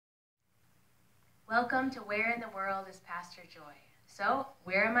Welcome to Where in the World is Pastor Joy? So,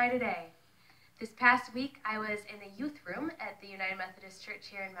 where am I today? This past week, I was in the youth room at the United Methodist Church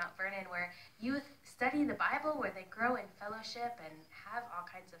here in Mount Vernon, where youth study the Bible, where they grow in fellowship and have all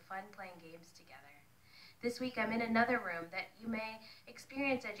kinds of fun playing games together. This week, I'm in another room that you may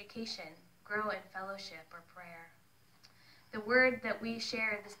experience education, grow in fellowship, or prayer. The word that we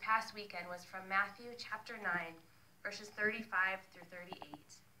shared this past weekend was from Matthew chapter 9, verses 35 through 38.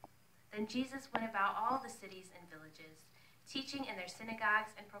 Then Jesus went about all the cities and villages, teaching in their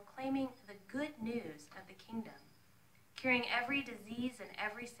synagogues and proclaiming the good news of the kingdom, curing every disease and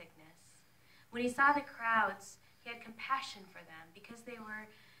every sickness. When he saw the crowds, he had compassion for them because they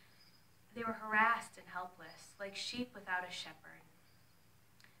were harassed and helpless, like sheep without a shepherd.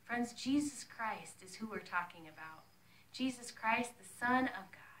 Friends, Jesus Christ is who we're talking about. Jesus Christ, the Son of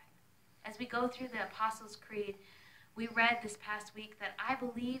God. As we go through the Apostles' Creed, we read this past week that I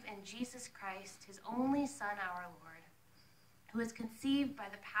believe in Jesus Christ, his only Son, our Lord, who was conceived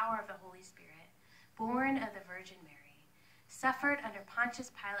by the power of the Holy Spirit, born of the Virgin Mary, suffered under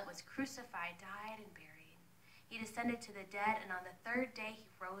Pontius Pilate, was crucified, died, and buried. He descended to the dead, and on the third day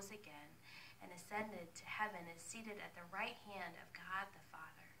he rose again and ascended to heaven, and is seated at the right hand of God the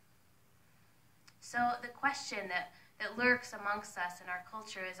Father. So the question that lurks amongst us in our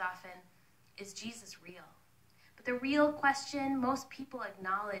culture is often, is Jesus real? But the real question, most people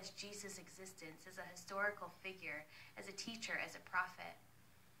acknowledge Jesus' existence as a historical figure, as a teacher, as a prophet.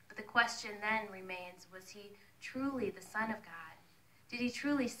 But the question then remains, was he truly the Son of God? Did he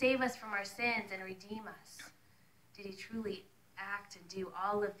truly save us from our sins and redeem us? Did he truly act and do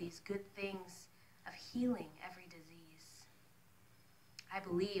all of these good things of healing every disease? I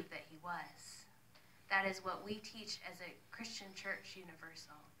believe that he was. That is what we teach as a Christian church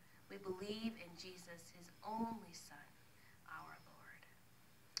universal. We believe in Jesus, his only Son, our Lord.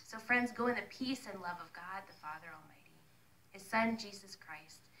 So friends, go in the peace and love of God, the Father Almighty, his Son, Jesus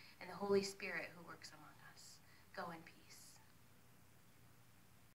Christ, and the Holy Spirit who works among